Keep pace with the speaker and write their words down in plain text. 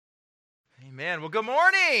Amen. Well, good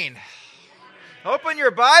morning. Open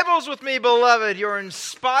your Bibles with me, beloved. You're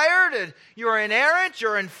inspired, and you're inerrant,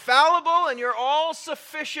 you're infallible, and you're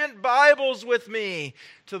all-sufficient Bibles with me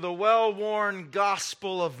to the well-worn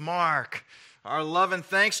Gospel of Mark. Our love and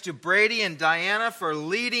thanks to Brady and Diana for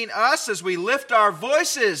leading us as we lift our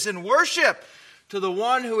voices in worship to the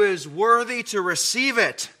one who is worthy to receive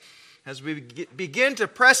it. As we begin to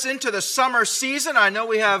press into the summer season, I know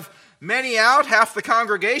we have many out, half the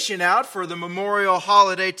congregation out for the memorial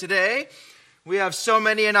holiday today. We have so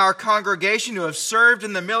many in our congregation who have served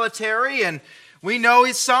in the military, and we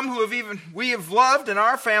know some who we have loved in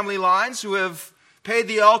our family lines who have paid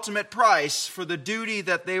the ultimate price for the duty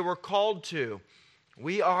that they were called to.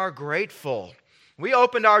 We are grateful. We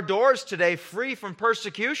opened our doors today free from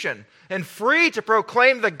persecution and free to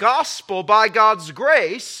proclaim the gospel by God's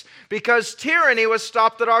grace because tyranny was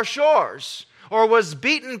stopped at our shores, or was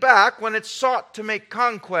beaten back when it sought to make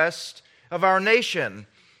conquest of our nation.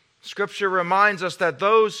 Scripture reminds us that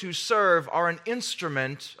those who serve are an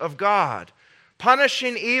instrument of God,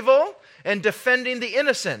 punishing evil and defending the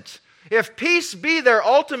innocent. If peace be their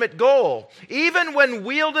ultimate goal, even when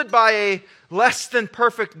wielded by a less than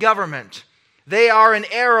perfect government, they are an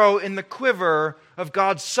arrow in the quiver of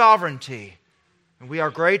God's sovereignty. And we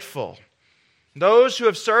are grateful. Those who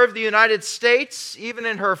have served the United States, even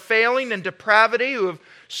in her failing and depravity, who have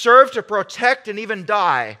served to protect and even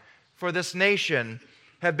die for this nation,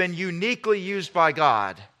 have been uniquely used by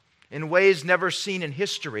God in ways never seen in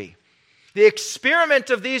history. The experiment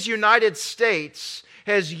of these United States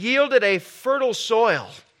has yielded a fertile soil,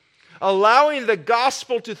 allowing the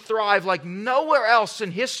gospel to thrive like nowhere else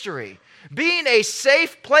in history, being a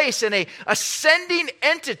safe place and an ascending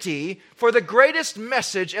entity for the greatest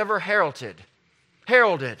message ever heralded.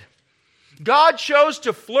 God chose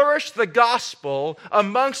to flourish the gospel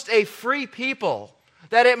amongst a free people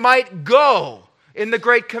that it might go in the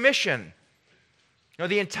Great Commission. Now,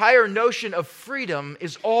 the entire notion of freedom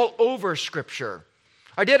is all over Scripture.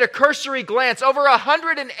 I did a cursory glance over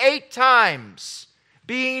 108 times.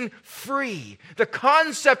 Being free. The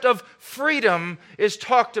concept of freedom is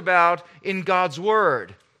talked about in God's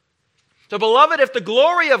Word. So, beloved, if the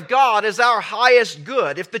glory of God is our highest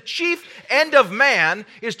good, if the chief end of man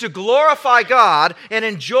is to glorify God and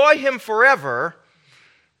enjoy Him forever,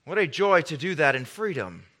 what a joy to do that in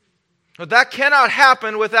freedom. But that cannot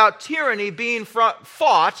happen without tyranny being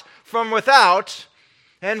fought from without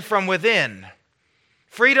and from within.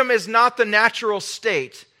 Freedom is not the natural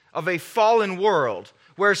state of a fallen world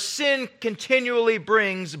where sin continually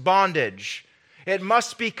brings bondage. It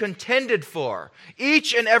must be contended for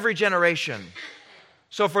each and every generation.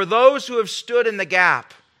 So for those who have stood in the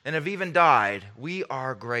gap and have even died, we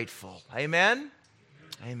are grateful. Amen?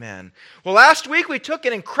 Amen. Well, last week we took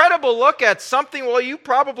an incredible look at something, you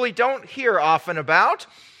probably don't hear often about.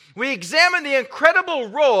 We examined the incredible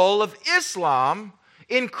role of Islam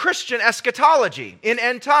in Christian eschatology, in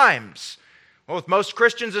end times. Well, with most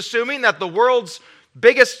Christians assuming that the world's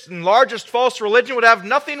biggest and largest false religion would have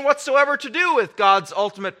nothing whatsoever to do with God's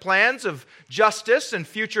ultimate plans of justice and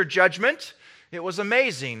future judgment. It was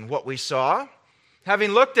amazing what we saw.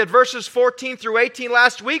 Having looked at verses 14 through 18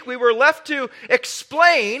 last week, we were left to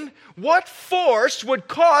explain what force would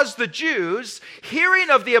cause the Jews, hearing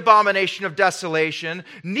of the abomination of desolation,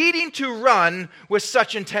 needing to run with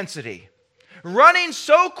such intensity. Running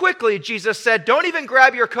so quickly, Jesus said, don't even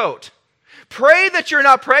grab your coat. Pray that you're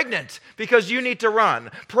not pregnant because you need to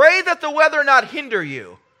run. Pray that the weather not hinder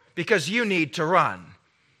you because you need to run.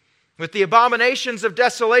 With the abominations of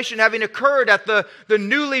desolation having occurred at the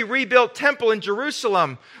newly rebuilt temple in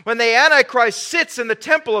Jerusalem, when the Antichrist sits in the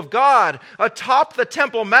temple of God atop the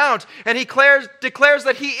Temple Mount, and he declares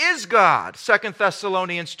that he is God, 2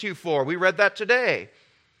 Thessalonians 2:4. We read that today.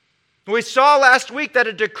 We saw last week that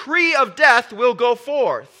a decree of death will go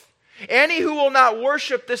forth. Any who will not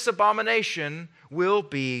worship this abomination will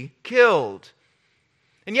be killed.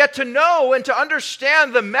 And yet to know and to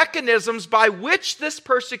understand the mechanisms by which this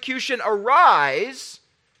persecution arise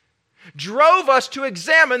drove us to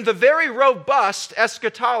examine the very robust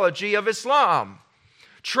eschatology of Islam,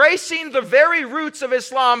 tracing the very roots of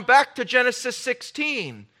Islam back to Genesis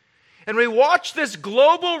 16. And we watch this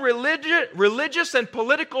global religious and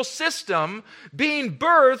political system being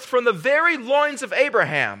birthed from the very loins of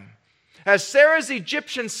Abraham, as Sarah's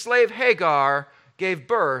Egyptian slave Hagar gave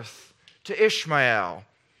birth to Ishmael.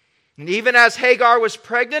 And even as Hagar was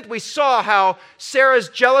pregnant, we saw how Sarah's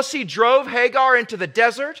jealousy drove Hagar into the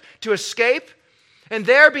desert to escape, and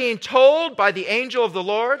there being told by the angel of the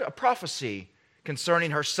Lord a prophecy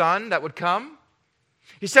concerning her son that would come.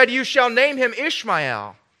 He said, "You shall name him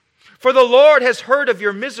Ishmael, for the Lord has heard of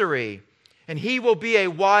your misery, and he will be a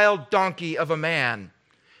wild donkey of a man.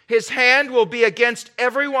 His hand will be against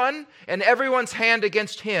everyone, and everyone's hand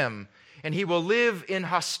against him, and he will live in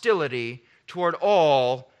hostility toward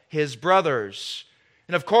all his brothers.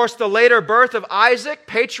 And of course, the later birth of Isaac,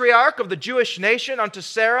 patriarch of the Jewish nation, unto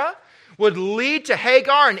Sarah, would lead to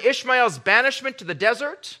Hagar and Ishmael's banishment to the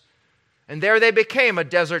desert. And there they became a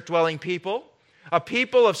desert-dwelling people, a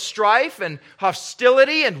people of strife and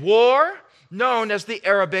hostility and war, known as the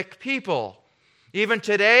Arabic people. Even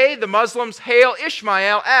today, the Muslims hail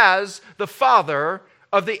Ishmael as the father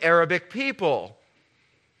of the Arabic people.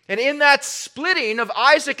 And in that splitting of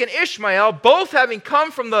Isaac and Ishmael, both having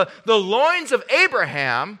come from the loins of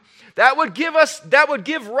Abraham, that would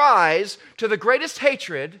give rise to the greatest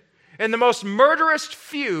hatred and the most murderous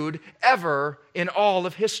feud ever in all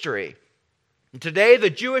of history. And today, the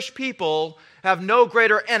Jewish people have no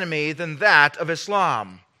greater enemy than that of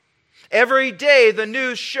Islam. Every day, the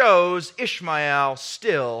news shows Ishmael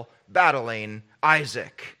still battling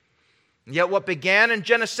Isaac. And yet what began in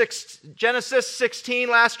Genesis 16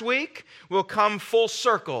 last week will come full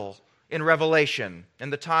circle in Revelation in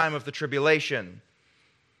the time of the tribulation.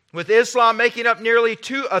 With Islam making up nearly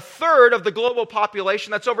a third of the global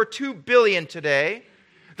population, that's over 2 billion today,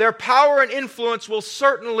 their power and influence will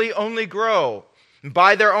certainly only grow. And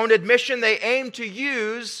by their own admission, they aim to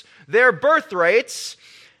use their birth rates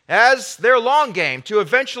as their long game to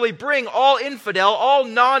eventually bring all infidel, all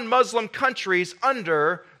non-Muslim countries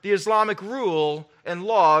under the Islamic rule and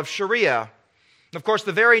law of Sharia. Of course,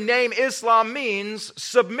 the very name Islam means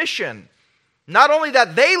submission. Not only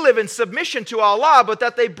that they live in submission to Allah, but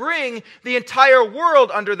that they bring the entire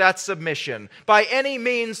world under that submission by any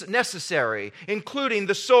means necessary, including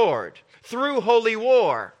the sword, through holy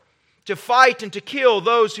war, to fight and to kill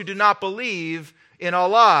those who do not believe in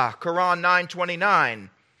Allah. Quran 9:29.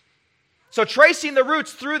 So tracing the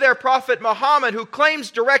roots through their prophet Muhammad, who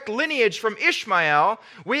claims direct lineage from Ishmael,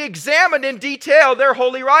 we examined in detail their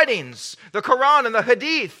holy writings, the Quran and the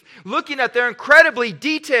Hadith, looking at their incredibly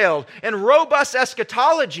detailed and robust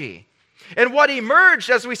eschatology. And what emerged,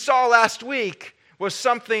 as we saw last week, was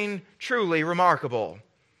something truly remarkable.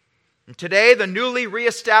 And today, the newly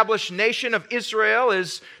reestablished nation of Israel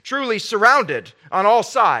is truly surrounded on all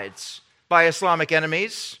sides by Islamic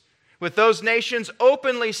enemies, with those nations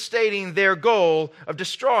openly stating their goal of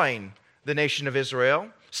destroying the nation of Israel.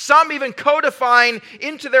 Some even codifying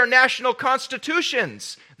into their national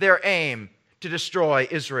constitutions their aim to destroy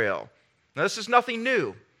Israel. Now, this is nothing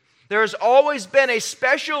new. There has always been a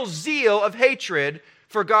special zeal of hatred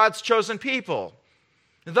for God's chosen people.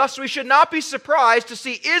 Thus, we should not be surprised to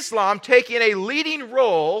see Islam taking a leading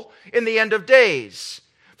role in the end of days.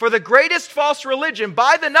 For the greatest false religion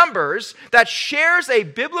by the numbers that shares a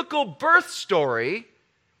biblical birth story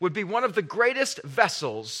would be one of the greatest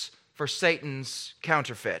vessels for Satan's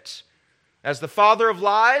counterfeit. As the father of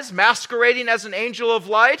lies, masquerading as an angel of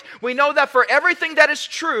light, we know that for everything that is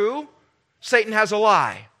true, Satan has a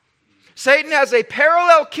lie. Satan has a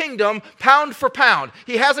parallel kingdom pound for pound.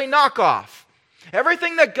 He has a knockoff.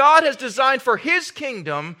 Everything that God has designed for his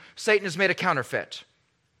kingdom, Satan has made a counterfeit.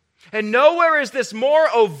 And nowhere is this more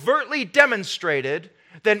overtly demonstrated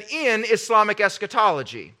than in Islamic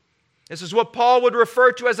eschatology. This is what Paul would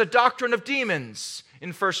refer to as a doctrine of demons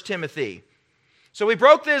in 1 Timothy. So we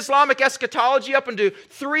broke the Islamic eschatology up into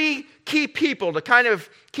 3 key people to kind of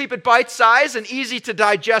keep it bite-sized and easy to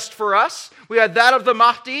digest for us. We had that of the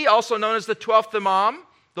Mahdi, also known as the 12th Imam,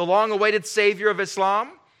 the long-awaited savior of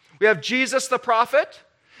Islam. We have Jesus the prophet.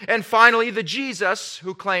 And finally, the Jesus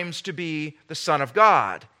who claims to be the Son of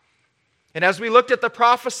God. And as we looked at the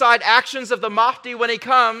prophesied actions of the Mahdi when he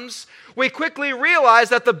comes, we quickly realized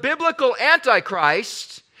that the biblical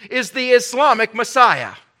Antichrist is the Islamic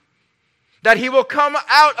Messiah. That he will come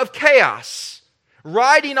out of chaos,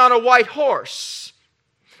 riding on a white horse.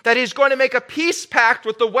 That he's going to make a peace pact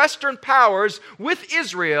with the Western powers, with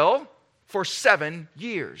Israel, for 7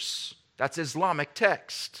 years. That's Islamic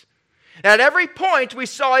text. At every point, we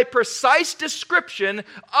saw a precise description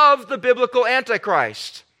of the biblical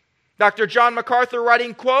Antichrist. Dr. John MacArthur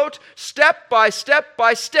writing, quote, "Step by step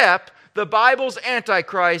by step, the Bible's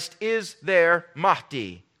Antichrist is their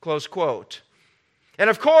Mahdi," close quote. And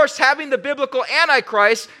of course, having the biblical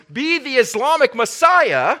Antichrist be the Islamic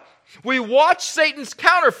Messiah, we watch Satan's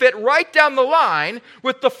counterfeit right down the line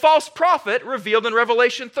with the false prophet revealed in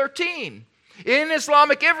Revelation 13. In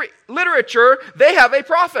Islamic literature, they have a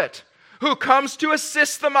prophet who comes to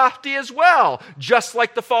assist the Mahdi as well, just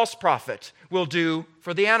like the false prophet will do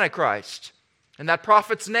for the Antichrist. And that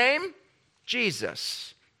prophet's name?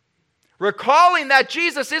 Jesus. recalling that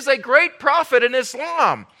Jesus is a great prophet in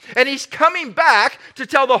Islam. And he's coming back to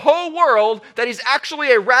tell the whole world that he's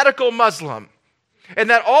actually a radical Muslim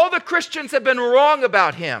and that all the Christians have been wrong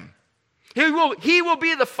about him. He will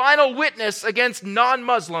be the final witness against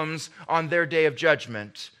non-Muslims on their day of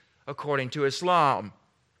judgment, according to Islam.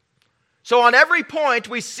 So on every point,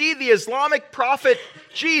 we see the Islamic prophet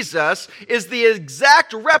Jesus is the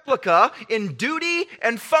exact replica in duty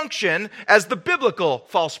and function as the biblical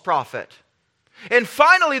false prophet. And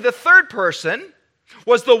finally, the third person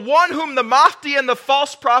was the one whom the Mahdi and the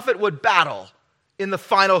false prophet would battle in the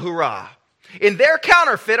final hurrah, in their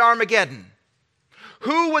counterfeit Armageddon.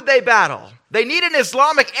 Who would they battle? They need an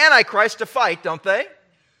Islamic Antichrist to fight, don't they?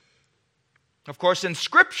 Of course, in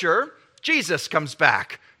Scripture, Jesus comes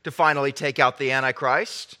back to finally take out the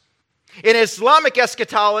Antichrist. In Islamic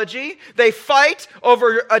eschatology, they fight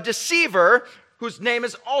over a deceiver whose name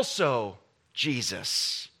is also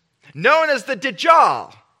Jesus, known as the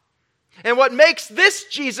Dajjal. And what makes this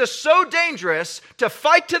Jesus so dangerous to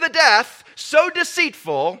fight to the death, so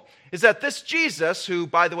deceitful, is that this Jesus, who,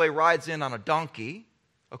 by the way, rides in on a donkey,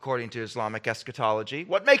 according to Islamic eschatology,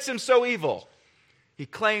 what makes him so evil? He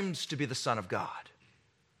claims to be the Son of God.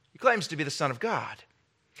 He claims to be the Son of God.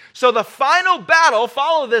 So the final battle,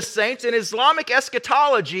 follow this, saints, in Islamic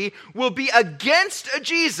eschatology will be against a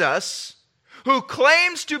Jesus who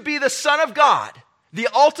claims to be the Son of God, the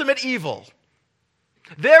ultimate evil.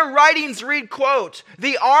 Their writings read, quote,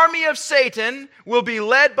 "The army of Satan will be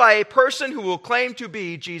led by a person who will claim to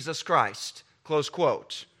be Jesus Christ," close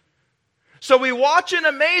quote. So we watch in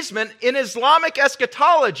amazement in Islamic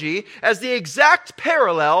eschatology as the exact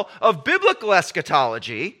parallel of biblical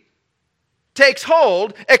eschatology takes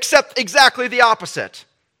hold, except exactly the opposite.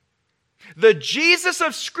 The Jesus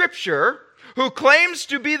of Scripture, who claims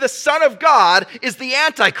to be the Son of God, is the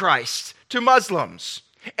Antichrist to Muslims.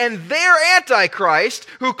 And their Antichrist,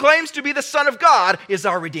 who claims to be the Son of God, is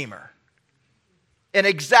our Redeemer. An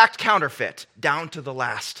exact counterfeit, down to the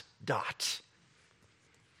last dot.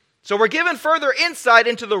 So we're given further insight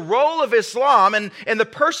into the role of Islam and the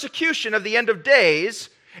persecution of the end of days,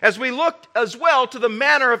 as we look as well to the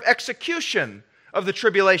manner of execution of the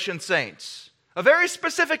tribulation saints. A very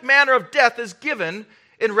specific manner of death is given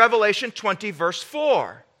in Revelation 20, verse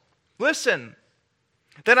 4. Listen.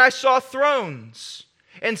 "Then I saw thrones,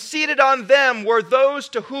 and seated on them were those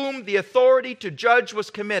to whom the authority to judge was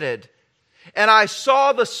committed. And I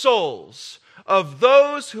saw the souls of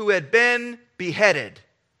those who had been beheaded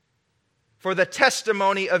for the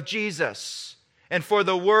testimony of Jesus and for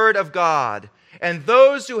the word of God, and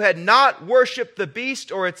those who had not worshipped the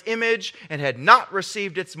beast or its image and had not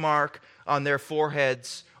received its mark on their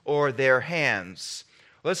foreheads or their hands."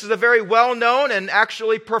 Well, this is a very well-known and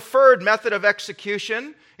actually preferred method of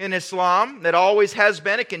execution in Islam. It always has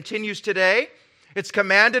been. It continues today. It's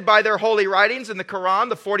commanded by their holy writings in the Quran,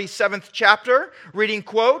 the 47th chapter, reading,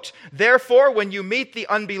 quote, "Therefore, when you meet the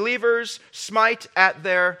unbelievers, smite at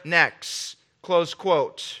their necks," close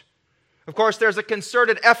quote. Of course, there's a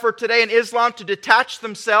concerted effort today in Islam to detach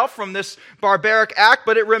themselves from this barbaric act,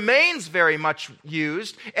 but it remains very much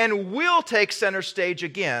used and will take center stage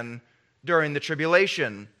again during the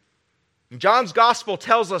tribulation. John's gospel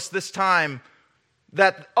tells us that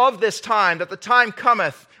the time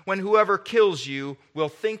cometh when whoever kills you will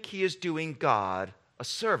think he is doing God a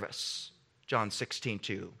service. John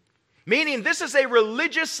 16:2. Meaning this is a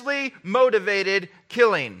religiously motivated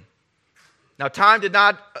killing. Now, time did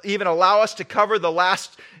not even allow us to cover the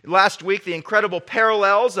last week the incredible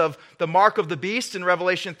parallels of the mark of the beast in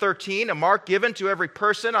Revelation 13, a mark given to every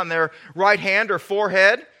person on their right hand or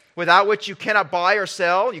forehead, without which you cannot buy or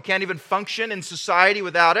sell. You can't even function in society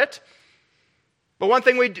without it. But one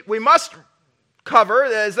thing we must cover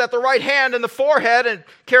is that the right hand and the forehead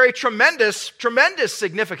carry tremendous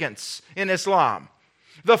significance in Islam.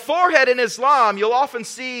 The forehead in Islam, you'll often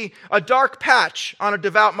see a dark patch on a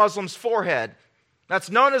devout Muslim's forehead.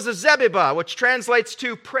 That's known as a zebiba, which translates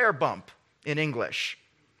to prayer bump in English.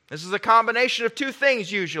 This is a combination of two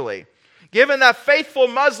things usually. Given that faithful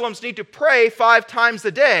Muslims need to pray 5 times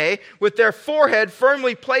a day with their forehead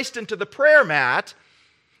firmly placed into the prayer mat,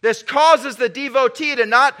 this causes the devotee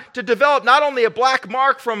to develop not only a black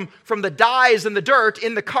mark from the dyes and the dirt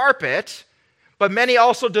in the carpet, but many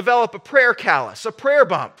also develop a prayer callus, a prayer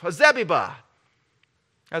bump, a zebiba,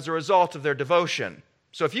 as a result of their devotion.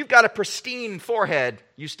 So if you've got a pristine forehead,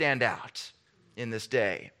 you stand out in this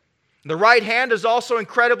day. The right hand is also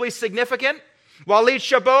incredibly significant. Walid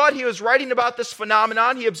Shabaat, he was writing about this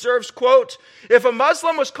phenomenon. He observes, quote, "If a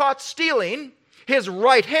Muslim was caught stealing, his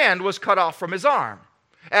right hand was cut off from his arm,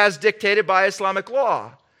 as dictated by Islamic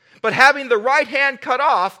law. But having the right hand cut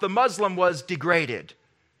off, the Muslim was degraded.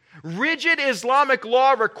 Rigid Islamic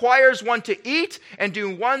law requires one to eat and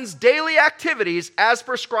do one's daily activities as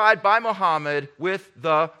prescribed by Muhammad with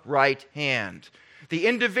the right hand. The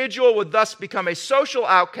individual would thus become a social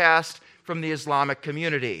outcast from the Islamic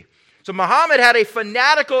community. So Muhammad had a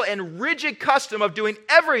fanatical and rigid custom of doing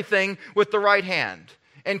everything with the right hand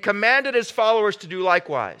and commanded his followers to do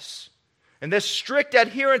likewise. And this strict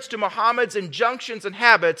adherence to Muhammad's injunctions and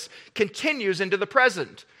habits continues into the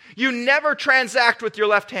present. You never transact with your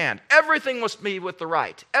left hand. Everything must be with the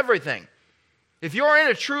right. Everything. If you're in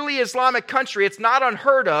a truly Islamic country, it's not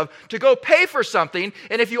unheard of to go pay for something,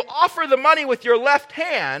 and if you offer the money with your left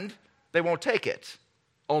hand, they won't take it.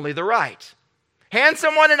 Only the right. Hand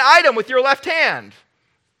someone an item with your left hand.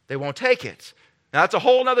 They won't take it. Now, that's a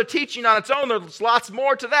whole other teaching on its own. There's lots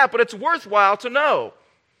more to that, but it's worthwhile to know.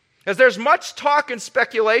 As there's much talk and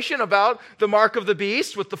speculation about the mark of the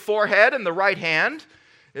beast with the forehead and the right hand,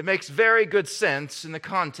 it makes very good sense in the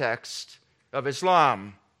context of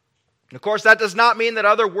Islam. And of course, that does not mean that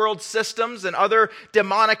other world systems and other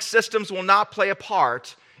demonic systems will not play a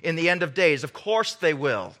part in the end of days. Of course they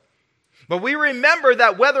will. But we remember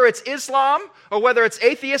that whether it's Islam or whether it's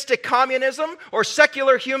atheistic communism or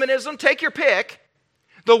secular humanism, take your pick,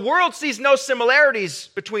 the world sees no similarities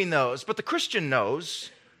between those, but the Christian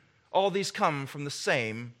knows all these come from the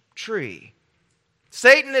same tree.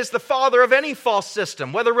 Satan is the father of any false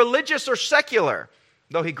system, whether religious or secular,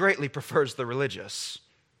 though he greatly prefers the religious.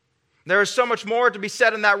 There is so much more to be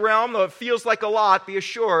said in that realm, though it feels like a lot. Be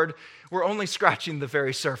assured, we're only scratching the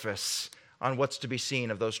very surface on what's to be seen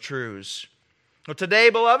of those truths. Well, today,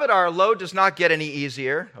 beloved, our load does not get any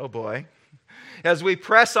easier. Oh boy. As we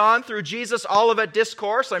press on through Jesus' Olivet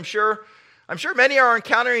Discourse, I'm sure many are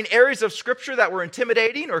encountering areas of Scripture that were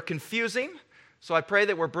intimidating or confusing. So I pray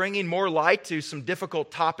that we're bringing more light to some difficult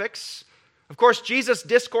topics. Of course, Jesus'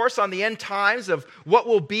 discourse on the end times of what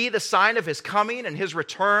will be the sign of his coming and his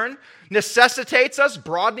return necessitates us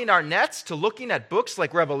broadening our nets to looking at books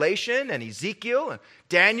like Revelation and Ezekiel and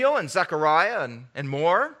Daniel and Zechariah and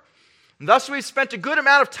more. And thus we've spent a good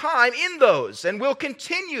amount of time in those, and we'll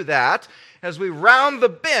continue that as we round the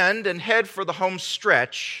bend and head for the home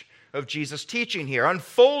stretch of Jesus' teaching here,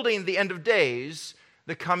 unfolding the end of days,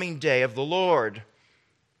 the coming day of the Lord.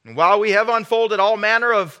 And while we have unfolded all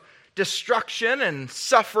manner of destruction and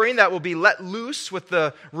suffering that will be let loose with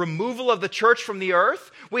the removal of the church from the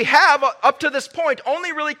earth, we have, up to this point,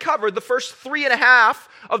 only really covered the first 3.5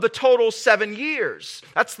 of the total 7 years.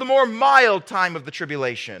 That's the more mild time of the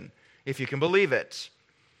tribulation, if you can believe it.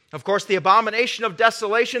 Of course, the abomination of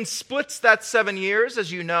desolation splits that 7 years,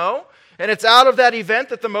 as you know, and it's out of that event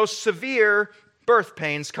that the most severe birth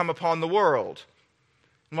pains come upon the world.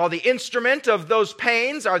 And while the instrument of those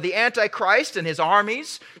pains are the Antichrist and his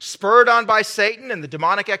armies, spurred on by Satan and the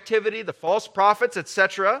demonic activity, the false prophets,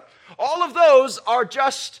 etc., all of those are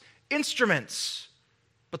just instruments.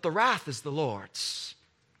 But the wrath is the Lord's.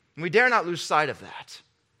 And we dare not lose sight of that,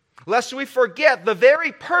 lest we forget the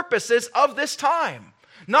very purposes of this time,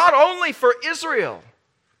 not only for Israel,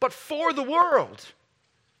 but for the world.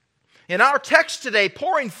 In our text today,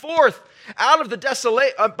 pouring forth out of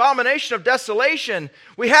the abomination of desolation,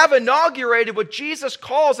 we have inaugurated what Jesus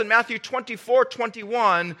calls in Matthew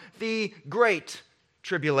 24:21 the Great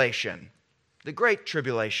Tribulation. The Great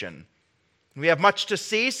Tribulation. We have much to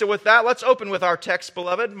see, so with that, let's open with our text,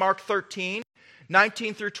 beloved, Mark 13,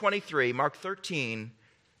 19 through 23. Mark 13,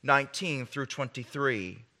 19 through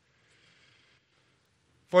 23.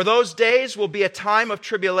 For those days will be a time of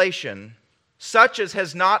tribulation, such as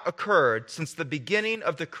has not occurred since the beginning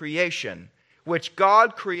of the creation, which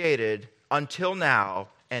God created until now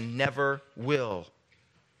and never will.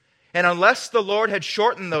 And unless the Lord had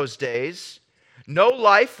shortened those days, no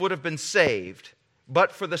life would have been saved.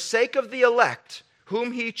 But for the sake of the elect,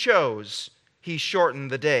 whom he chose, he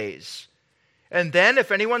shortened the days. And then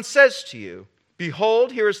if anyone says to you,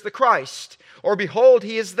 "Behold, here is the Christ," or "Behold,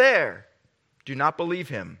 he is there," do not believe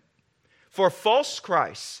him. For false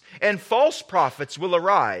Christs and false prophets will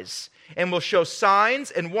arise and will show signs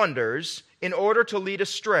and wonders in order to lead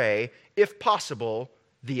astray, if possible,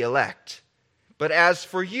 the elect. But as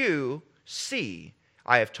for you, see,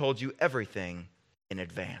 I have told you everything in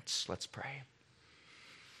advance. Let's pray.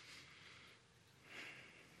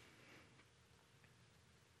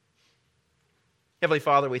 Heavenly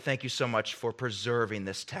Father, we thank you so much for preserving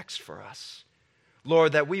this text for us.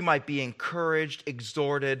 Lord, that we might be encouraged,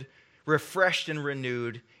 exhorted, refreshed, and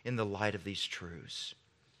renewed in the light of these truths.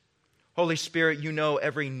 Holy Spirit, you know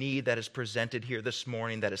every need that is presented here this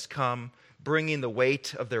morning that has come, bringing the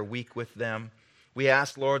weight of their week with them. We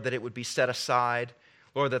ask, Lord, that it would be set aside.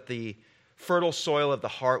 Lord, that the fertile soil of the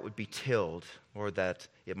heart would be tilled, or that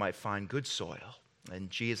it might find good soil. In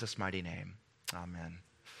Jesus' mighty name, amen.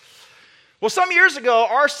 Well, some years ago,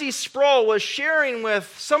 R.C. Sproul was sharing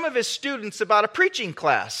with some of his students about a preaching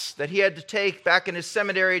class that he had to take back in his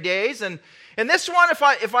seminary days. And this one,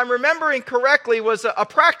 if I'm remembering correctly, was a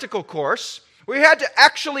practical course where you had to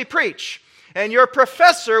actually preach. And your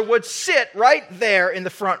professor would sit right there in the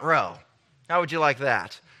front row. How would you like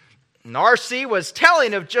that? And R.C. was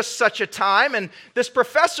telling of just such a time, and this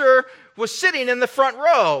professor was sitting in the front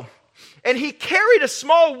row. And he carried a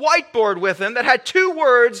small whiteboard with him that had 2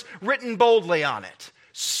 words written boldly on it.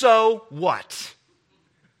 So what?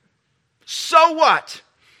 So what?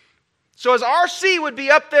 So as R.C. would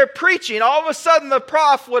be up there preaching, all of a sudden the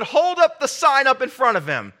prof would hold up the sign up in front of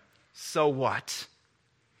him. So what?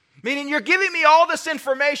 Meaning, you're giving me all this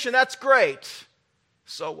information, that's great.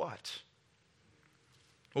 So what?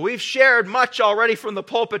 Well, we've shared much already from the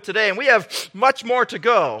pulpit today, and we have much more to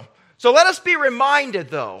go. So let us be reminded,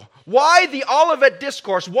 though, why the Olivet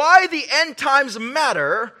Discourse, why the end times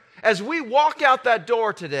matter as we walk out that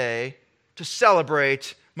door today to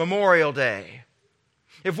celebrate Memorial Day.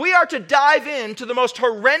 If we are to dive into the most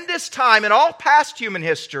horrendous time in all past human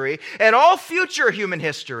history and all future human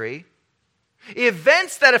history,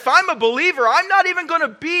 events that if I'm a believer, I'm not even going to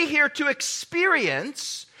be here to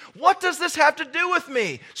experience, what does this have to do with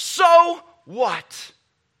me? So what?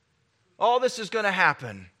 All this is going to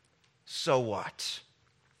happen. So what?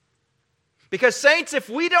 Because saints, if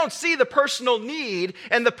we don't see the personal need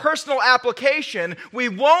and the personal application, we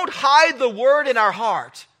won't hide the word in our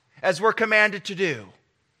heart as we're commanded to do.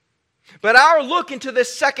 But our look into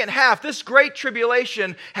this second half, this great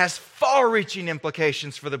tribulation, has far-reaching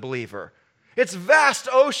implications for the believer. It's vast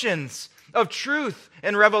oceans of truth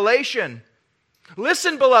and revelation.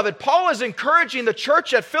 Listen, beloved, Paul is encouraging the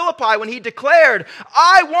church at Philippi when he declared,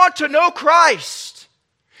 I want to know Christ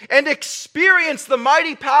and experience the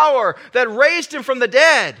mighty power that raised him from the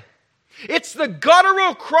dead. It's the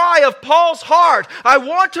guttural cry of Paul's heart. I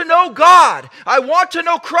want to know God. I want to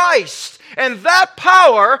know Christ. And that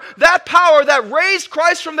power that raised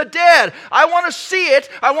Christ from the dead, I want to see it,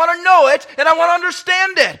 I want to know it, and I want to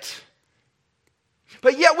understand it.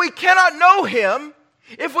 But yet we cannot know him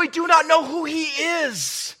if we do not know who he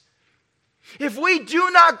is. If we do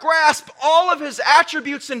not grasp all of his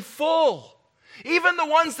attributes in full. Even the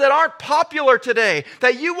ones that aren't popular today,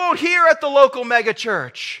 that you won't hear at the local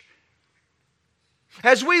megachurch.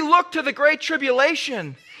 As we look to the Great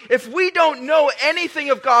Tribulation, if we don't know anything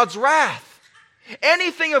of God's wrath,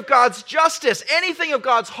 anything of God's justice, anything of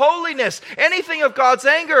God's holiness, anything of God's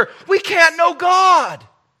anger, we can't know God.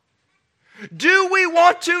 Do we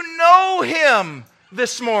want to know him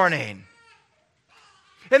this morning?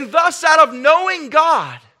 And thus, out of knowing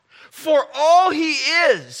God for all he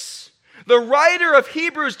is, the writer of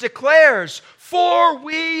Hebrews declares, for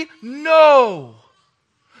we know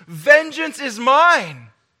vengeance is mine.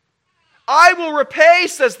 I will repay,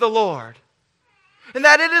 says the Lord. And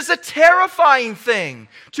that it is a terrifying thing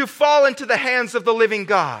to fall into the hands of the living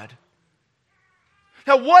God.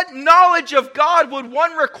 Now, what knowledge of God would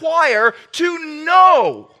one require to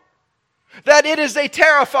know that it is a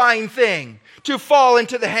terrifying thing to fall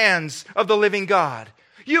into the hands of the living God?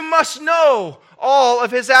 You must know all of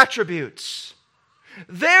his attributes.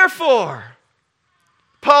 Therefore,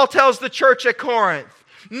 Paul tells the church at Corinth,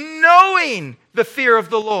 knowing the fear of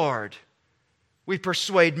the Lord, we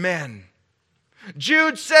persuade men.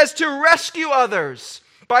 Jude says to rescue others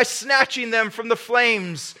by snatching them from the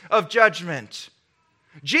flames of judgment.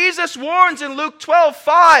 Jesus warns in Luke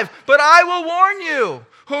 12:5, but I will warn you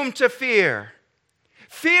whom to fear.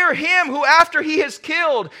 Fear him who after he is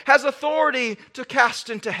killed has authority to cast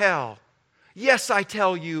into hell. Yes, I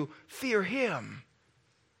tell you, fear him.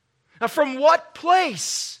 Now, from what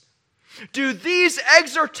place do these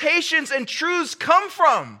exhortations and truths come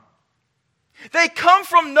from? They come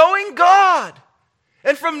from knowing God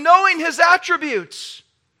and from knowing his attributes.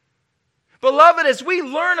 Beloved, as we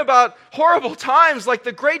learn about horrible times like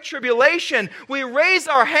the Great Tribulation, we raise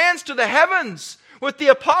our hands to the heavens with the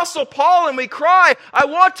Apostle Paul and we cry, I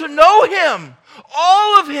want to know him,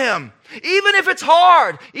 all of him. Even if it's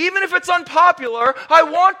hard, even if it's unpopular, I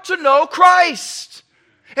want to know Christ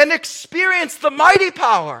and experience the mighty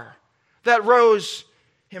power that rose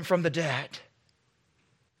him from the dead.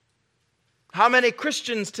 How many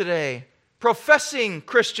Christians today, professing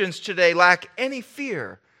Christians today, lack any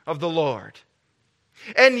fear of the Lord?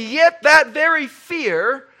 And yet that very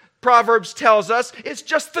fear, Proverbs tells us, is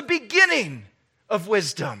just the beginning of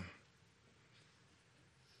wisdom.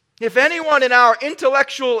 If anyone in our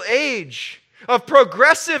intellectual age of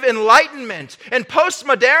progressive enlightenment and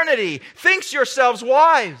postmodernity, thinks yourselves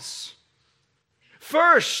wise.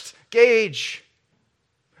 First gauge,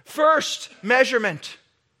 first measurement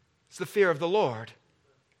is the fear of the Lord.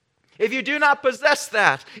 If you do not possess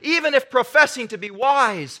that, even if professing to be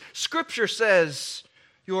wise, Scripture says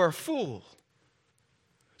you are a fool.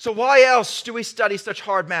 So why else do we study such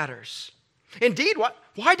hard matters? Indeed,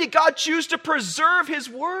 why did God choose to preserve His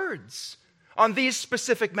words on these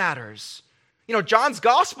specific matters? You know, John's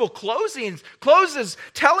gospel closes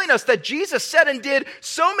telling us that Jesus said and did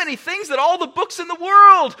so many things that all the books in the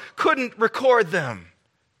world couldn't record them.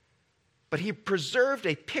 But He preserved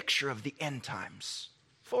a picture of the end times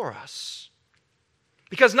for us.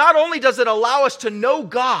 Because not only does it allow us to know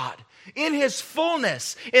God in His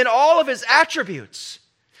fullness, in all of His attributes,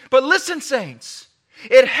 but listen, saints,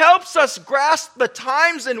 it helps us grasp the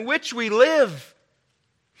times in which we live.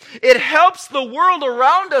 It helps the world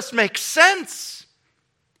around us make sense.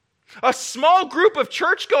 A small group of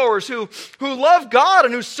churchgoers who love God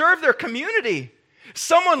and who serve their community,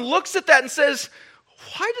 someone looks at that and says,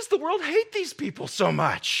 why does the world hate these people so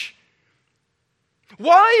much?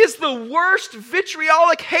 Why is the worst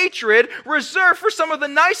vitriolic hatred reserved for some of the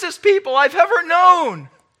nicest people I've ever known?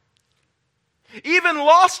 Even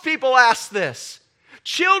lost people ask this.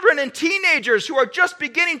 Children and teenagers who are just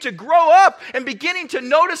beginning to grow up and beginning to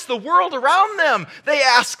notice the world around them, they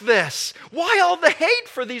ask this. Why all the hate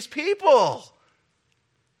for these people?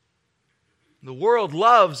 The world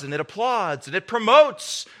loves and it applauds and it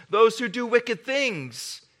promotes those who do wicked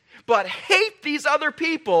things, but hate these other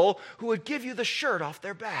people who would give you the shirt off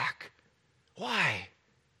their back. Why?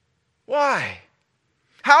 Why?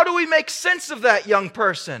 How do we make sense of that, young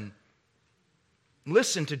person?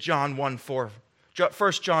 Listen to John 1:4.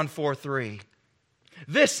 1 John 4:3.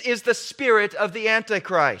 This is the spirit of the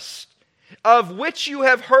Antichrist, of which you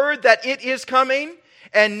have heard that it is coming,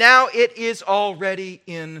 and now it is already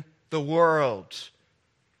in the world.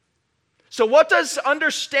 So what does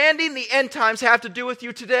understanding the end times have to do with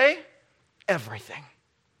you today? Everything.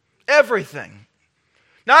 Everything.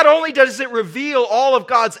 Not only does it reveal all of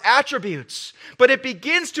God's attributes, but it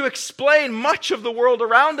begins to explain much of the world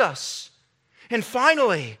around us. And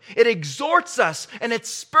finally, it exhorts us and it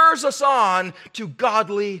spurs us on to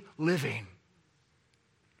godly living.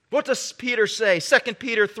 What does Peter say? 2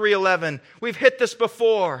 Peter 3:11. We've hit this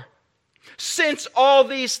before. Since all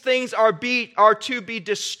these things are to be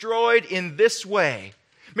destroyed in this way,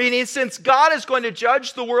 meaning since God is going to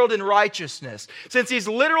judge the world in righteousness, since He's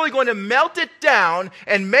literally going to melt it down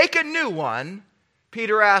and make a new one,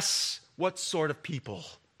 Peter asks, what sort of people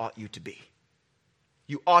ought you to be?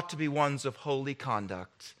 You ought to be ones of holy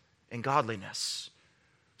conduct and godliness.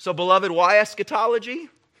 So, beloved, why eschatology?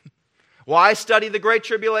 Why study the Great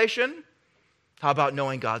Tribulation? How about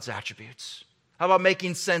knowing God's attributes? How about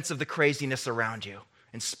making sense of the craziness around you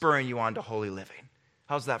and spurring you on to holy living?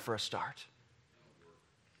 How's that for a start?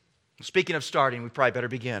 Speaking of starting, we probably better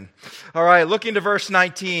begin. All right, looking to verse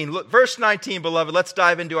 19. Look, verse 19, beloved, let's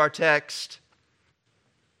dive into our text.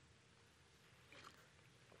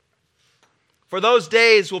 For those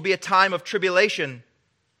days will be a time of tribulation,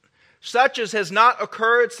 such as has not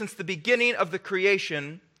occurred since the beginning of the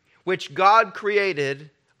creation, which God created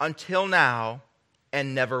until now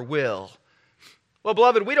and never will. Well,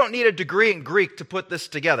 beloved, we don't need a degree in Greek to put this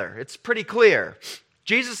together. It's pretty clear.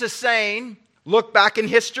 Jesus is saying, look back in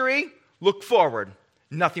history, look forward.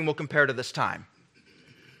 Nothing will compare to this time.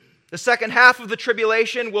 The second half of the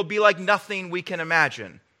tribulation will be like nothing we can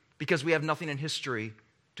imagine because we have nothing in history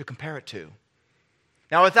to compare it to.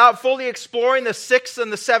 Now, without fully exploring the sixth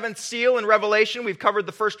and the seventh seal in Revelation, we've covered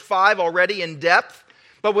the first 5 already in depth.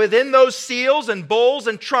 But within those seals and bowls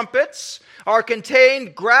and trumpets are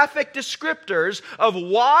contained graphic descriptors of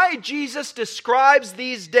why Jesus describes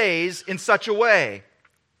these days in such a way.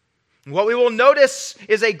 What we will notice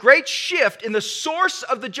is a great shift in the source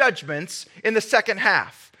of the judgments in the second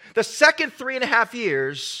half. The second 3.5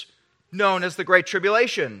 years known as the Great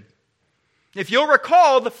Tribulation. If you'll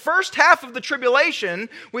recall, the first half of the tribulation,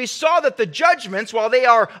 we saw that the judgments, while they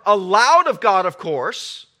are allowed of God, of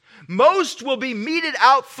course, most will be meted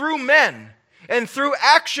out through men and through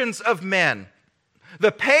actions of men.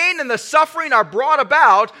 The pain and the suffering are brought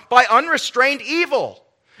about by unrestrained evil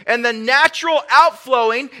and the natural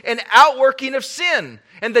outflowing and outworking of sin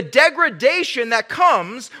and the degradation that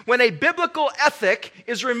comes when a biblical ethic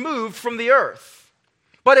is removed from the earth.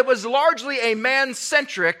 But it was largely a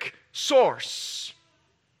man-centric source.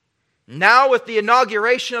 Now, with the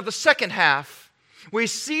inauguration of the second half, we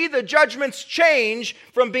see the judgments change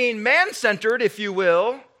from being man-centered, if you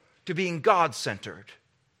will, to being God-centered.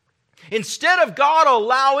 Instead of God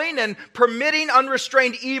allowing and permitting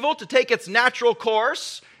unrestrained evil to take its natural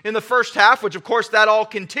course in the first half, which of course that all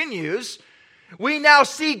continues, we now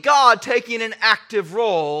see God taking an active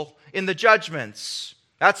role in the judgments.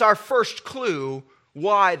 That's our first clue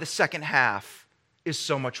why the second half is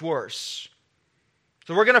so much worse.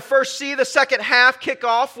 So we're going to first see the second half kick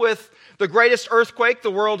off with the greatest earthquake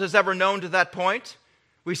the world has ever known to that point.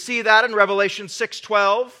 We see that in Revelation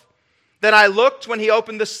 6:12. Then I looked when he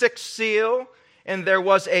opened the sixth seal, and there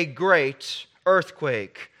was a great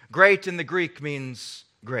earthquake. Great in the Greek means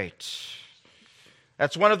great.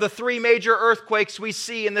 That's one of the three major earthquakes we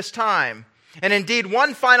see in this time. And indeed,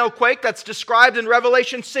 one final quake that's described in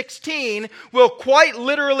Revelation 16 will quite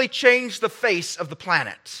literally change the face of the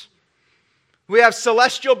planet. We have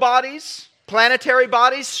celestial bodies, planetary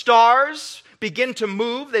bodies, stars begin to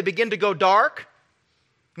move, they begin to go dark.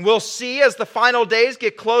 We'll see as the final days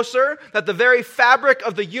get closer that the very fabric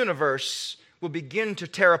of the universe will begin to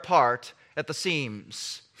tear apart at the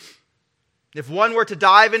seams. If one were to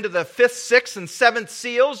dive into the fifth, sixth, and seventh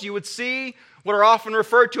seals, you would see what are often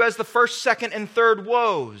referred to as the first, second, and third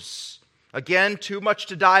woes. Again, too much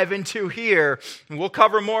to dive into here, and we'll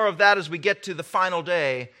cover more of that as we get to the final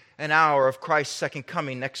day and hour of Christ's second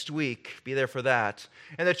coming next week. Be there for that.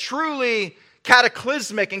 And the truly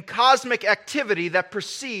cataclysmic and cosmic activity that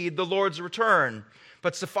precede the Lord's return.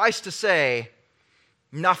 But suffice to say,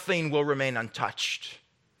 nothing will remain untouched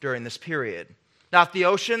during this period. Not the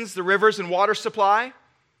oceans, the rivers, and water supply.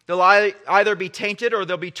 They'll either be tainted or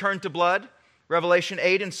they'll be turned to blood. Revelation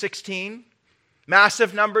 8 and 16.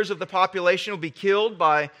 Massive numbers of the population will be killed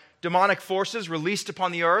by demonic forces released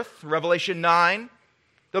upon the earth. Revelation 9.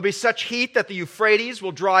 There'll be such heat that the Euphrates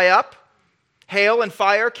will dry up. Hail and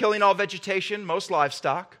fire, killing all vegetation, most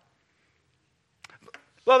livestock.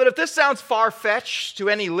 Beloved, if this sounds far-fetched to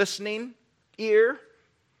any listening ear,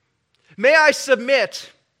 may I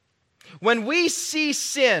submit, when we see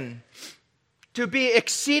sin to be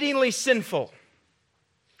exceedingly sinful,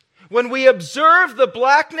 when we observe the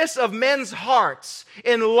blackness of men's hearts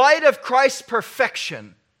in light of Christ's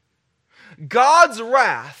perfection, God's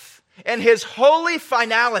wrath and His holy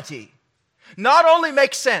finality not only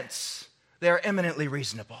make sense, they are eminently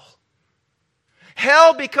reasonable.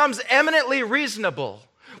 Hell becomes eminently reasonable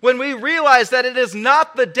when we realize that it is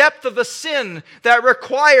not the depth of the sin that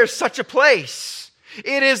requires such a place.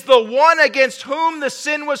 It is the one against whom the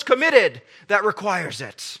sin was committed that requires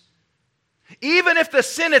it. Even if the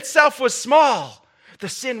sin itself was small, the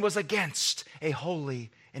sin was against a holy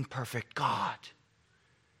and perfect God.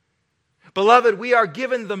 Beloved, we are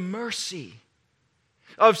given the mercy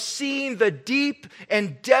of seeing the deep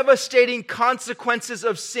and devastating consequences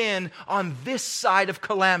of sin on this side of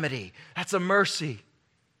calamity. That's a mercy.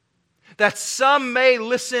 That some may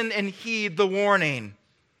listen and heed the warning.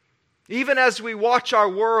 Even as we watch our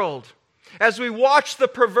world, as we watch the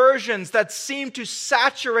perversions that seem to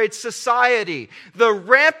saturate society, the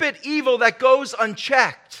rampant evil that goes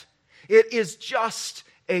unchecked, it is just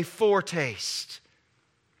a foretaste.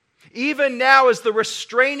 Even now, as the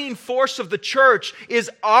restraining force of the church is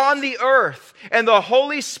on the earth and the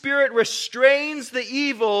Holy Spirit restrains the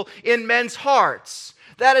evil in men's hearts,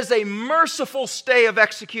 that is a merciful stay of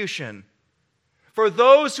execution for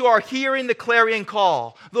those who are hearing the clarion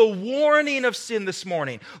call, the warning of sin this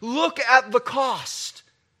morning. Look at the cost.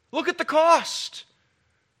 Look at the cost.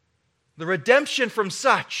 The redemption from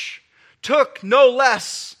such took no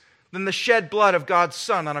less than the shed blood of God's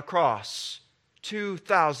Son on a cross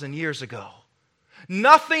 2,000 years ago.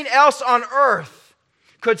 Nothing else on earth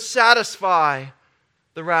could satisfy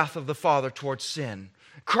the wrath of the Father towards sin.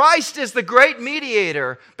 Christ is the great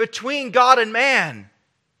mediator between God and man.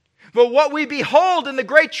 But what we behold in the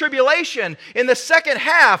great tribulation in the second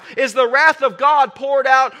half is the wrath of God poured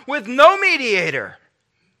out with no mediator.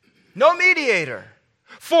 No mediator.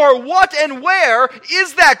 For what and where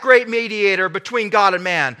is that great mediator between God and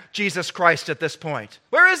man? Jesus Christ at this point.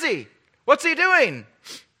 Where is He? What's He doing?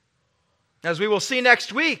 As we will see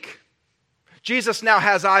next week, Jesus now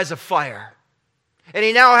has eyes of fire. And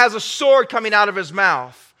He now has a sword coming out of His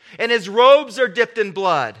mouth. And His robes are dipped in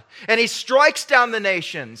blood. And He strikes down the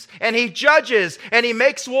nations. And He judges. And He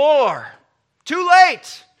makes war. Too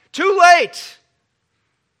late. Too late.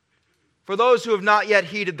 For those who have not yet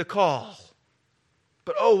heeded the call.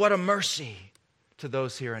 But oh, what a mercy to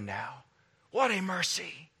those here and now. What a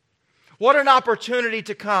mercy. What an opportunity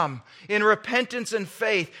to come in repentance and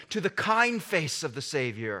faith to the kind face of the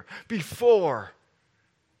Savior before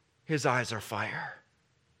His eyes are fire.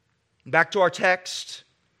 Back to our text,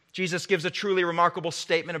 Jesus gives a truly remarkable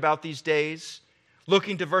statement about these days.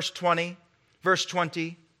 Looking to verse 20.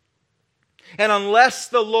 And unless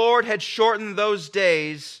the Lord had shortened those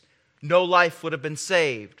days, no life would have been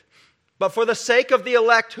saved. But for the sake of the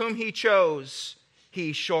elect whom he chose,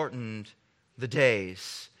 he shortened the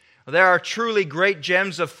days. There are truly great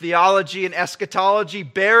gems of theology and eschatology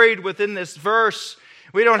buried within this verse.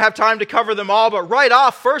 We don't have time to cover them all,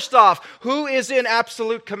 but first off, who is in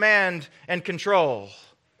absolute command and control?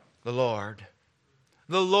 The Lord.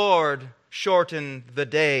 The Lord shortened the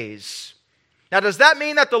days. Now, does that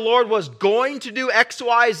mean that the Lord was going to do X,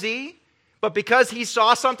 Y, Z, but because he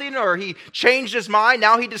saw something or he changed his mind,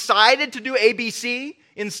 now he decided to do A, B, C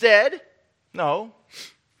instead? No.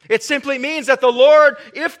 It simply means that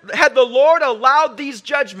had the Lord allowed these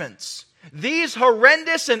judgments, these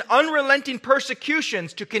horrendous and unrelenting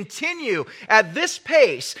persecutions to continue at this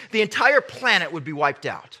pace, the entire planet would be wiped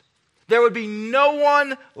out. There would be no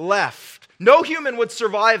one left. No human would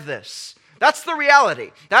survive this. That's the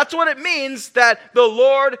reality. That's what it means that the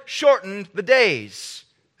Lord shortened the days.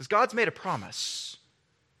 Because God's made a promise.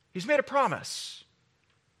 He's made a promise.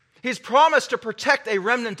 He's promised to protect a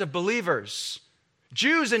remnant of believers,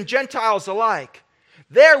 Jews and Gentiles alike.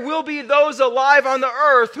 There will be those alive on the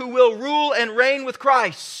earth who will rule and reign with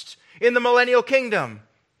Christ in the millennial kingdom.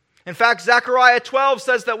 In fact, Zechariah 12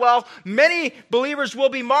 says that, many believers will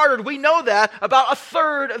be martyred. We know that about a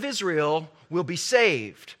third of Israel will be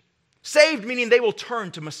saved. Saved meaning they will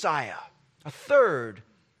turn to Messiah. A third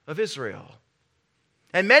of Israel.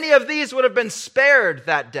 And many of these would have been spared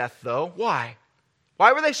that death, though. Why?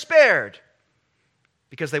 Why were they spared?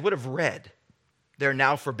 Because they would have read their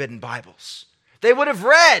now forbidden Bibles. They would have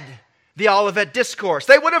read the Olivet Discourse.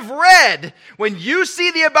 They would have read, when you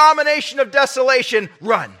see the abomination of desolation,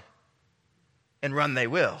 run. And run they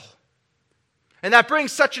will. And that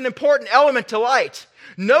brings such an important element to light.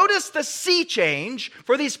 Notice the sea change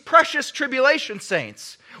for these precious tribulation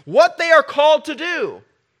saints. What they are called to do.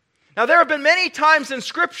 Now, there have been many times in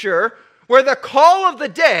Scripture where the call of the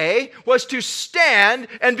day was to stand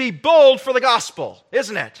and be bold for the gospel,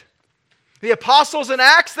 isn't it? The apostles in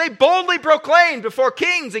Acts, they boldly proclaimed before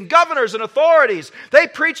kings and governors and authorities. They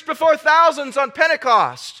preached before thousands on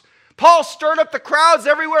Pentecost. Paul stirred up the crowds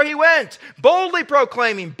everywhere he went, boldly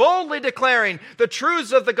proclaiming, boldly declaring the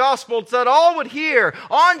truths of the gospel that all would hear.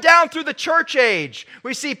 On down through the church age,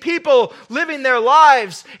 we see people living their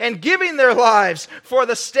lives and giving their lives for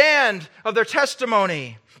the stand of their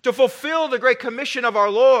testimony to fulfill the great commission of our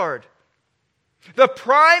Lord. The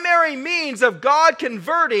primary means of God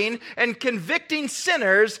converting and convicting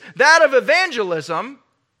sinners, that of evangelism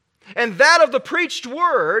and that of the preached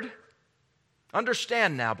word.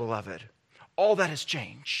 Understand now, beloved, all that has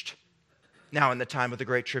changed now in the time of the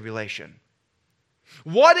Great Tribulation.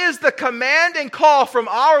 What is the command and call from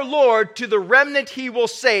our Lord to the remnant he will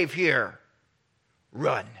save here?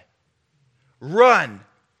 Run. Run.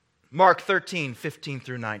 Mark 13, 15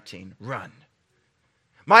 through 19. Run.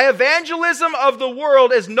 My evangelism of the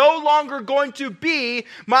world is no longer going to be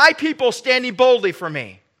my people standing boldly for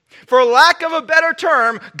me. For lack of a better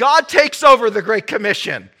term, God takes over the Great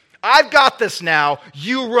Commission. I've got this now.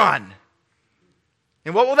 You run.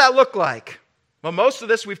 And what will that look like? Well, most of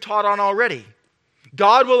this we've taught on already.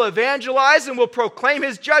 God will evangelize and will proclaim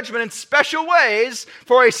his judgment in special ways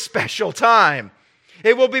for a special time.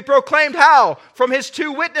 It will be proclaimed how? From his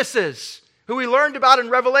two witnesses, who we learned about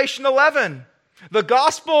in Revelation 11. The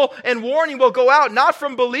gospel and warning will go out not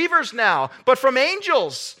from believers now, but from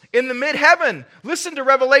angels in the mid-heaven. Listen to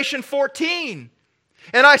Revelation 14.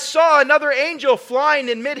 And I saw another angel flying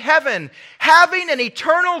in mid-heaven, having an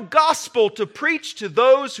eternal gospel to preach to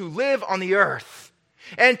those who live on the earth,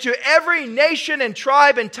 and to every nation and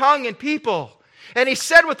tribe and tongue and people. And he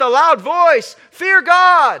said with a loud voice, "Fear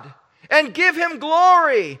God, and give him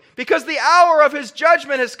glory, because the hour of his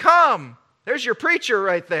judgment has come." There's your preacher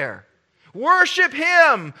right there. Worship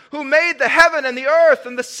him who made the heaven and the earth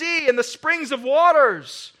and the sea and the springs of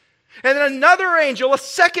waters. And then another angel, a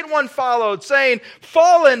second one followed, saying,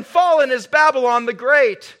 "Fallen, fallen is Babylon the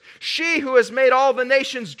Great, she who has made all the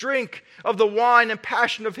nations drink of the wine and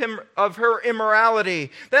passion of her immorality."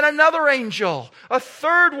 Then another angel, a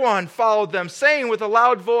third one, followed them, saying with a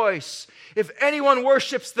loud voice, "If anyone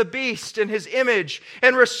worships the beast in his image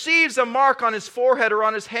and receives a mark on his forehead or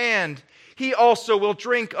on his hand, he also will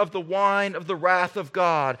drink of the wine of the wrath of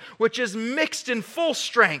God, which is mixed in full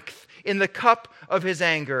strength in the cup of his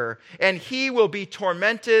anger. And he will be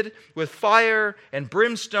tormented with fire and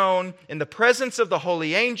brimstone in the presence of the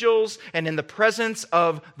holy angels and in the presence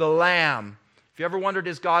of the Lamb." If you ever wondered,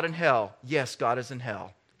 is God in hell? Yes, God is in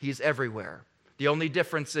hell. He's everywhere. The only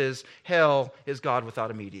difference is hell is God without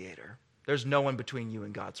a mediator. There's no one between you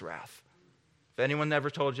and God's wrath. If anyone ever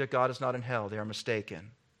told you God is not in hell, they are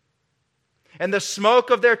mistaken. and the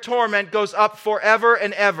smoke of their torment goes up forever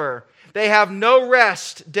and ever. They have no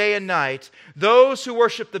rest day and night, those who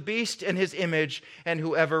worship the beast and his image, and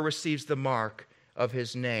whoever receives the mark of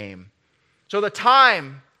his name." So the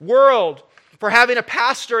time, world, for having a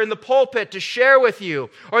pastor in the pulpit to share with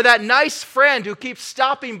you, or that nice friend who keeps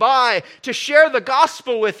stopping by to share the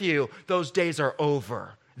gospel with you, those days are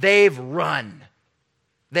over. They've run.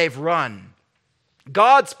 They've run.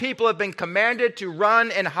 God's people have been commanded to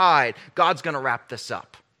run and hide. God's going to wrap this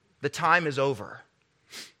up. The time is over.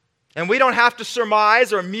 And we don't have to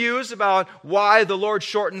surmise or muse about why the Lord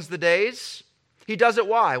shortens the days. He does it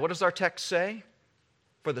why? What does our text say?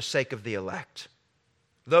 For the sake of the elect,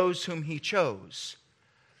 those whom he chose.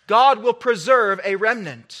 God will preserve a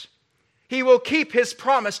remnant. He will keep his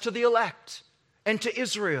promise to the elect and to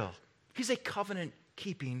Israel. He's a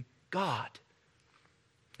covenant-keeping God.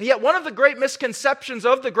 And yet one of the great misconceptions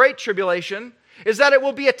of the Great Tribulation is that it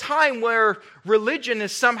will be a time where religion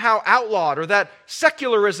is somehow outlawed, or that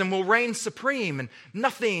secularism will reign supreme and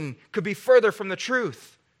nothing could be further from the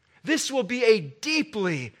truth. This will be a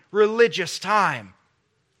deeply religious time.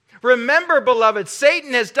 Remember, beloved,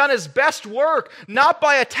 Satan has done his best work not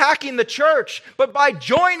by attacking the church, but by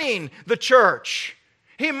joining the church.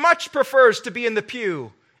 He much prefers to be in the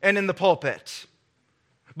pew and in the pulpit.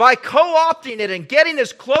 By co-opting it and getting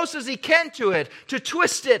as close as he can to it, to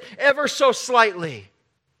twist it ever so slightly,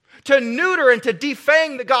 to neuter and to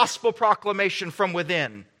defang the gospel proclamation from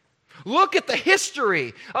within. Look at the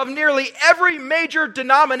history of nearly every major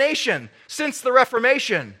denomination since the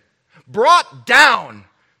Reformation, brought down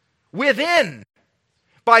within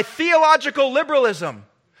by theological liberalism,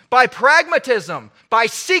 by pragmatism, by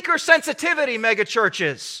seeker sensitivity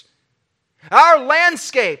megachurches. Our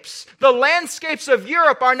landscapes, the landscapes of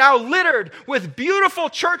Europe, are now littered with beautiful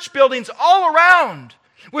church buildings all around,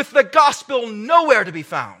 with the gospel nowhere to be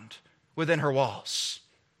found within her walls.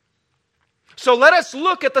 So let us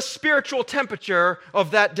look at the spiritual temperature of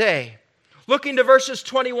that day. Looking to verses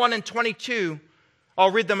 21 and 22, I'll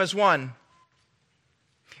read them as one.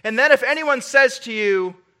 "And then if anyone says to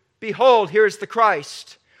you, 'Behold, here is the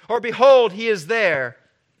Christ,' or 'Behold, he is there,'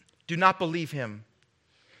 do not believe him.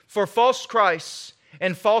 For false Christs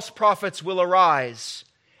and false prophets will arise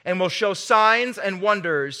and will show signs and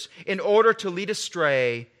wonders in order to lead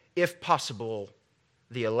astray, if possible,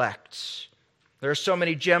 the elect." There are so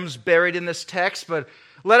many gems buried in this text, but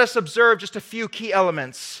let us observe just a few key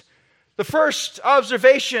elements. The first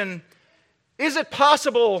observation, is it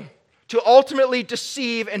possible to ultimately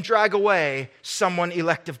deceive and drag away someone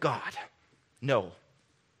elect of God? No.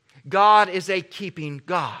 God is a keeping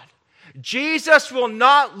God. Jesus will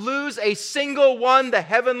not lose a single one the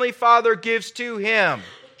Heavenly Father gives to him.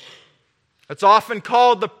 It's often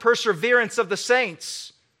called the perseverance of the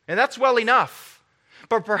saints, and that's well enough.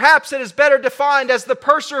 But perhaps it is better defined as the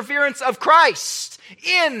perseverance of Christ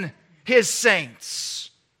in his saints.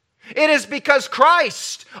 It is because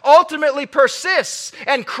Christ ultimately persists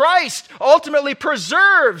and Christ ultimately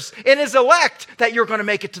preserves in his elect that you're going to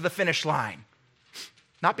make it to the finish line.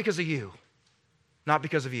 Not because of you. Not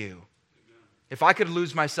because of you. If I could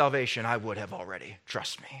lose my salvation, I would have already.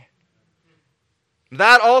 Trust me.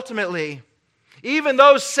 That ultimately, even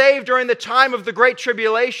those saved during the time of the Great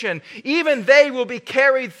Tribulation, even they will be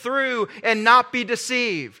carried through and not be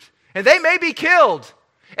deceived. And they may be killed.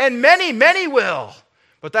 And many, many will.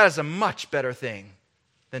 But that is a much better thing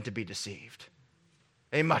than to be deceived.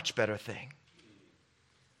 A much better thing.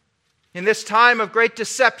 In this time of great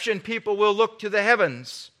deception, people will look to the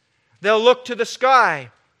heavens. They'll look to the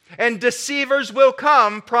sky. And deceivers will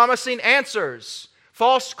come promising answers.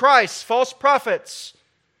 False Christs, false prophets.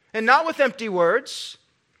 And not with empty words,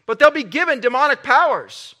 but they'll be given demonic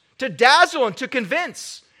powers to dazzle and to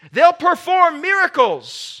convince. They'll perform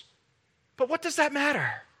miracles. But what does that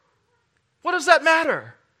matter? What does that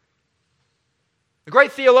matter? The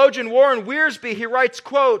great theologian Warren Wiersbe, he writes,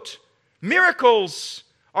 quote, "Miracles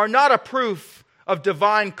are not a proof of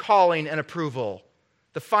divine calling and approval.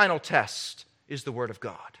 The final test is the Word of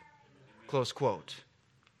God." Close quote.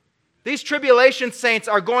 These tribulation saints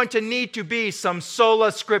are going to need to be some sola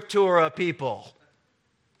scriptura people.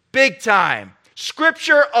 Big time.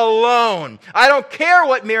 Scripture alone. I don't care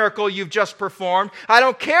what miracle you've just performed. I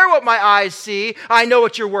don't care what my eyes see. I know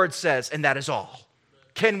what your word says, and that is all.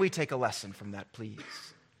 Can we take a lesson from that,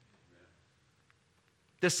 please?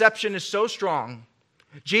 Deception is so strong.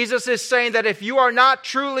 Jesus is saying that if you are not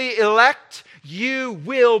truly elect, you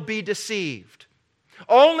will be deceived.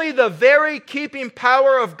 Only the very keeping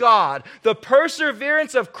power of God, the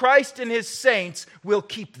perseverance of Christ and his saints will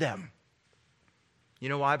keep them. You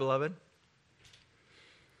know why, beloved?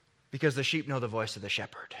 Because the sheep know the voice of the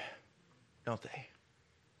shepherd. don't they?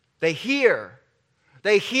 They hear.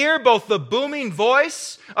 They hear both the booming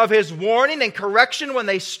voice of His warning and correction when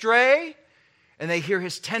they stray, and they hear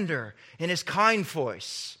His tender and His kind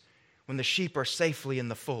voice when the sheep are safely in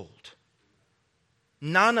the fold.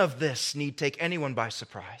 None of this need take anyone by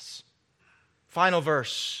surprise. Final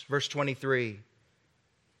verse, verse 23.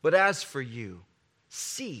 But as for you,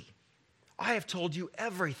 see, I have told you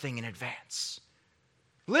everything in advance.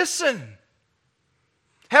 Listen.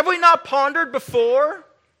 Have we not pondered before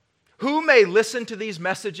who may listen to these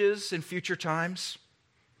messages in future times?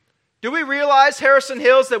 Do we realize, Harrison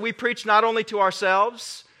Hills, that we preach not only to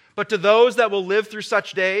ourselves, but to those that will live through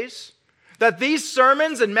such days? That these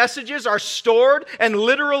sermons and messages are stored and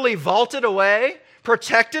literally vaulted away,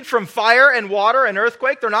 protected from fire and water and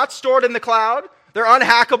earthquake. They're not stored in the cloud. They're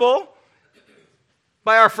unhackable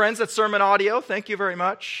by our friends at Sermon Audio. Thank you very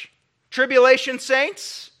much. Tribulation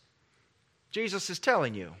saints, Jesus is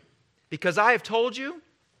telling you, because I have told you,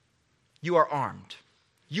 you are armed.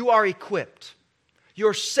 You are equipped.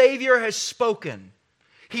 Your Savior has spoken.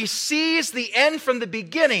 He sees the end from the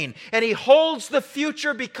beginning, and He holds the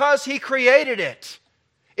future because He created it.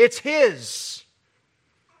 It's His.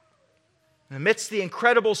 Amidst the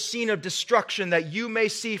incredible scene of destruction that you may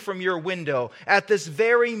see from your window at this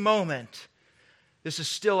very moment, this is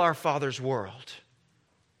still our Father's world.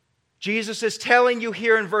 Jesus is telling you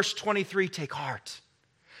here in verse 23, take heart.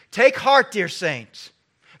 Take heart, dear saint.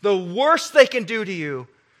 The worst they can do to you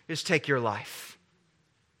is take your life.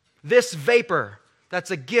 This vapor,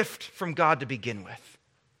 that's a gift from God to begin with.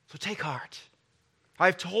 So take heart.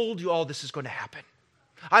 I've told you all this is going to happen.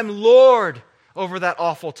 I'm Lord over that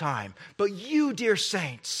awful time. But you, dear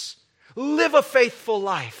saints, live a faithful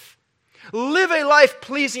life. Live a life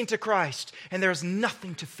pleasing to Christ, and there's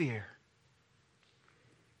nothing to fear.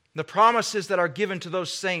 The promises that are given to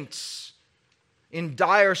those saints in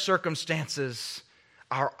dire circumstances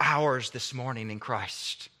are ours this morning in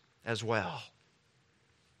Christ as well.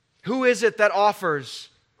 Who is it that offers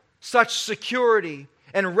such security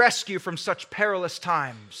and rescue from such perilous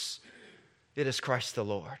times? It is Christ the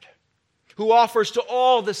Lord, who offers to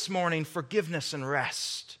all this morning forgiveness and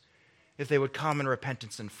rest if they would come in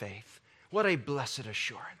repentance and faith. What a blessed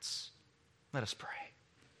assurance. Let us pray.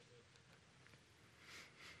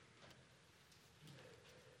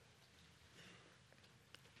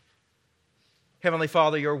 Heavenly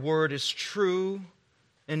Father, your word is true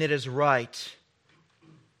and it is right.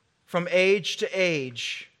 From age to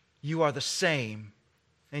age, you are the same,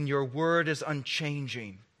 and your word is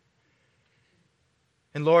unchanging.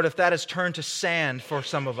 And Lord, if that has turned to sand for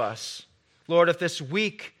some of us, Lord, if this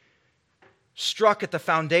week struck at the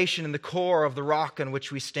foundation and the core of the rock on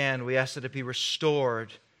which we stand, we ask that it be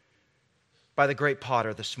restored by the great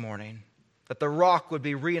potter this morning, that the rock would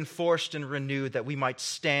be reinforced and renewed, that we might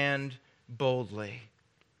stand boldly.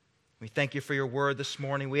 We thank you for your word this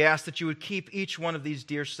morning. We ask that you would keep each one of these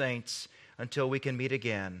dear saints until we can meet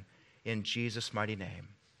again. In Jesus' mighty name,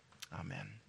 amen.